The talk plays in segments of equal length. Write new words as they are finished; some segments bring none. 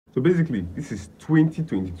So basically, this is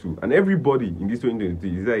 2022, and everybody in this 2022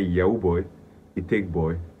 is either a Yahoo boy, a tech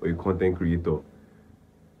boy, or a content creator.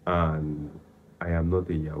 And I am not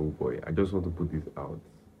a Yahoo boy. I just want to put this out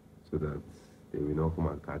so that they will not come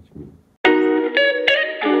and catch me.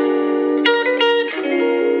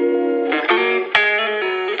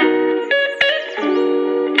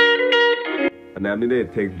 And I'm not a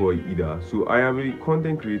tech boy either. So I am a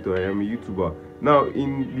content creator, I am a YouTuber. Now,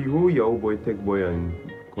 in the whole Yahoo boy, tech boy, and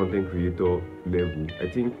content creator level, I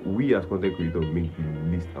think we as content creators make the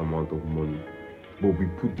least amount of money, but we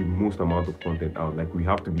put the most amount of content out. Like, we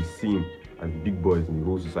have to be seen as big boys in the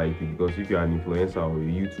whole society, because if you're an influencer or a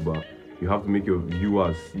YouTuber, you have to make your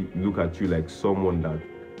viewers look at you like someone that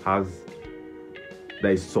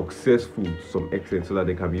is successful to some extent, so that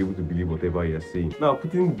they can be able to believe whatever you're saying. Now,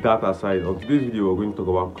 putting that aside, on today's video we're going to talk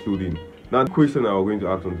about clothing. Now, the question that we're going to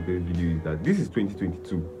ask on today's video is that this is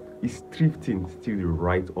 2022. Is thrifting still the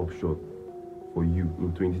right option for you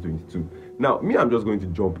in 2022? Now, me, I'm just going to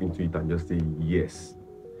jump into it and just say yes.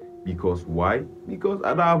 Because why? Because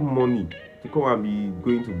I don't have money to come and be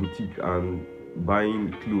going to boutique and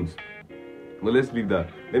buying clothes. But let's leave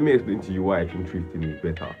that. Let me explain to you why I think thrifting is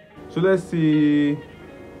better. So let's say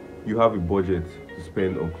you have a budget to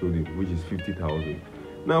spend on clothing, which is 50,000.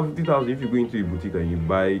 Now, 50,000, if you go into a boutique and you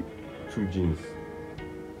buy 2 jeans,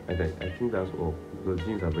 and I think that's all, because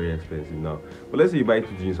jeans are very expensive now. But let's say you buy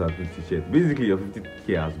 2 jeans and 2 t-shirts. Basically, your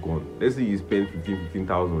 50k has gone. Let's say you spend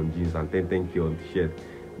 15,000 on jeans and 10k on t-shirt.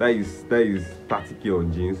 That is 30k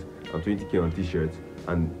on jeans and 20k on t-shirts,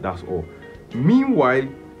 and that's all. Meanwhile,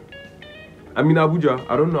 I'm in Abuja.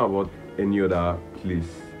 I don't know about any other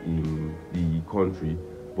place in the country,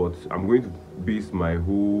 but I'm going to base my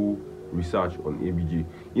whole research on ABJ.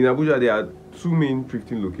 In Abuja, there are 2 main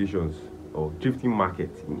thrifting locations, or thrifting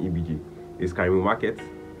markets in ABJ. There's Karimo Market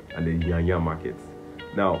and the Yanya Market.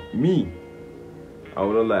 Now, me, I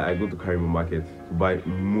will not lie, I go to Karimo Market to buy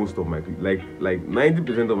most of my clothes. Like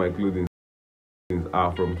 90% of my clothing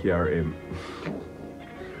are from KRM.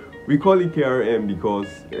 We call it KRM because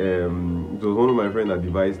it was one of my friends that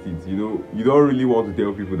devised it. You know, you don't really want to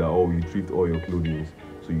tell people that, oh, you thrift all your clothing.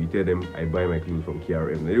 So you tell them, I buy my clothes from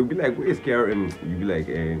KRM. They'll be like, where's KRM? You'll be like,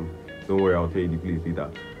 don't worry, I'll tell you the place later.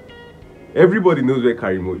 Everybody knows where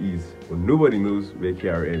Karimo is, but nobody knows where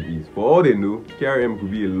KRM is. For all they know, KRM could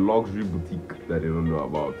be a luxury boutique that they don't know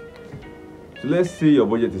about. So let's say your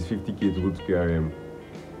budget is 50k to go to KRM.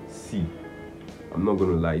 See, I'm not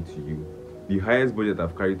going to lie to you. The highest budget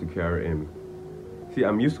I've carried to KRM, see,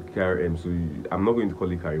 I'm used to KRM, so I'm not going to call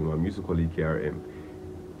it Karimo, I'm used to call it KRM.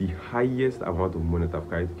 The highest amount of money that I've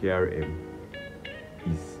carried to KRM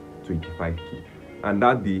is 25k. And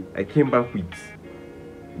that day, I came back with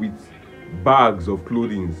bags of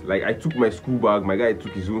clothing. Like, I took my school bag, my guy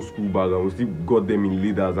took his own school bag, and we still got them in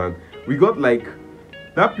leathers, and we got like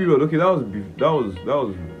that period. Okay, that was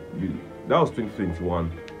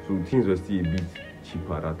 2021, so things were still a bit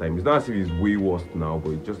cheaper at that time. It's not as if it's way worse now,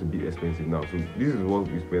 but it's just a bit expensive now. So this is what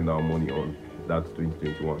we spend our money on. That's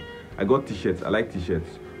 2021. I got t-shirts. I like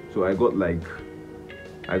t-shirts, so I got like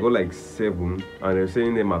 7, and they're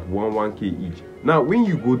selling them at 1k each. Now, when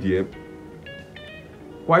you go there,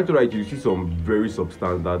 quite right, you see some very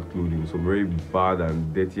substandard clothing, some very bad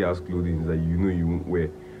and dirty ass clothing that you know you won't wear,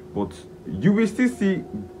 but you will still see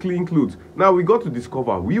clean clothes. Now, we got to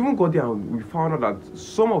discover, we even got there and we found out that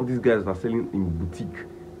some of these guys that are selling in boutique,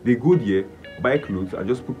 they go there, buy clothes and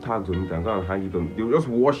just put tags on it and go and hang it on. They'll just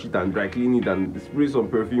wash it and dry clean it and spray some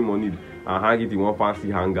perfume on it and hang it in one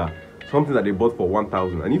fancy hanger, something that they bought for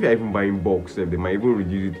 1,000. And if you're even buying bulk, they might even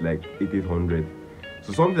reduce it like 800.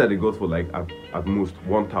 So something that they got for like at most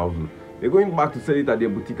 1,000, they're going back to sell it at their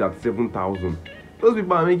boutique at 7,000. Those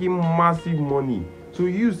people are making massive money. So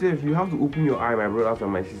you have to open your eye, my brothers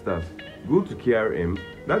and my sisters. Go to KRM.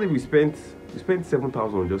 That day we spent 7,000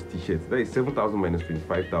 on just t-shirts. That is 7,000 minus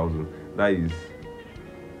 25,000. That is,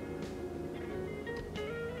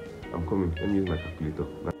 I'm coming. Let me use my calculator.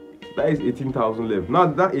 That is 18,000 left. Now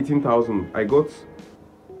that 18,000, I got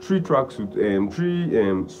 3 tracksuits, 3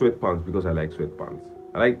 sweatpants, because I like sweatpants.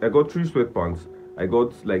 I got 3 sweatpants. I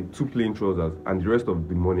got like 2 plain trousers, and the rest of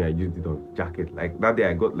the money I used it on jacket. Like that day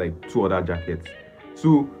I got like 2 other jackets.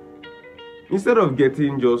 So instead of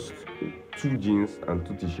getting just 2 jeans and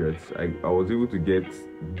 2 t-shirts, I was able to get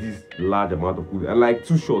this large amount of clothing and like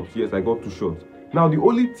 2 shorts. Yes, I got 2 shorts. Now, the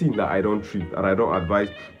only thing that I don't thrift and I don't advise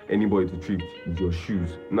anybody to thrift is your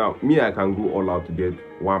shoes. Now, me, I can go all out to get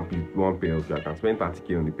one pair of shoes. I can spend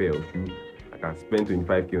 30k on a pair of shoes. I can spend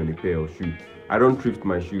 25k on a pair of shoes. I don't thrift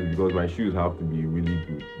my shoes because my shoes have to be really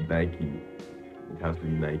good. Nike, it has to be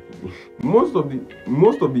Nike. most of the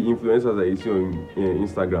influencers that you see on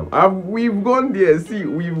Instagram, we've gone there. See,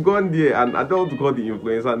 we've gone there, and I don't want to call the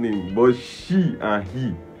influencer name, but she and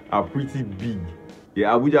he are pretty big.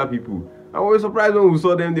 Yeah, Abuja people. And we were surprised when we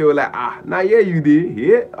saw them. They were like, now here you did.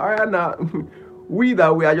 Yeah, alright now. We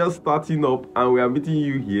are just starting up and we are meeting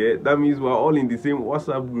you here. That means we're all in the same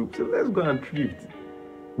WhatsApp group. So let's go and thrift.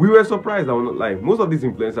 We were surprised, I will not lie. Most of these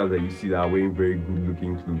influencers that you see that are wearing very good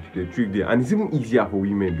looking clothes, they thrift there. And it's even easier for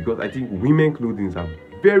women because I think women clothing are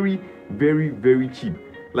very, very, very cheap.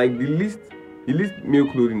 Like the least male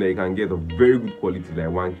clothing that you can get of very good quality, like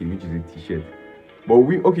 1K, which is a t-shirt. But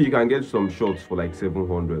you can get some shorts for like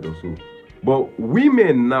 700 or so. But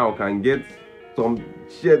women now can get some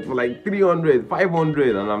shirts for like 300,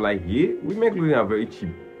 500, and I'm like, yeah, women clothing are very cheap.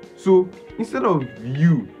 So instead of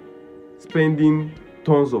you spending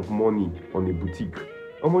tons of money on a boutique,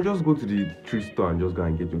 I'm gonna just go to the thrift store and just go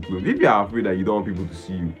and get your clothes. If you are afraid that you don't want people to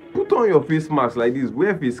see you, put on your face mask like this,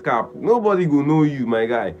 wear face cap. Nobody will know you, my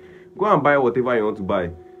guy. Go and buy whatever you want to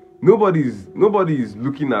buy. Nobody is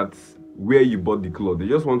looking at where you bought the cloth. They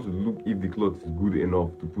just want to look if the cloth is good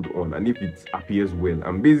enough to put on and if it appears well.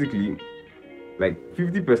 And basically, like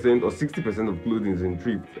 50% or 60% of clothing in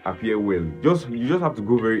thrift appear well. You just have to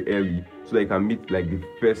go very early so that you can meet like the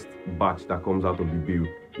first batch that comes out of the bale.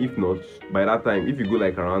 If not, by that time, if you go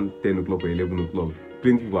like around 10 o'clock or 11 o'clock,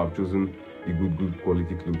 plenty people have chosen the good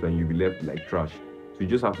quality clothes and you'll be left like trash. So you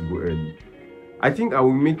just have to go early. I think I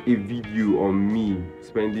will make a video on me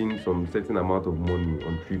spending some certain amount of money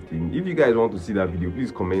on thrifting. If you guys want to see that video,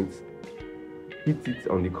 please comment. Hit it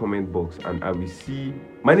on the comment box and I will see.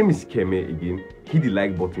 My name is Keme again. Hit the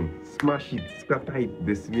like button, smash it, scatter it,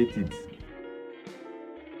 decimate it.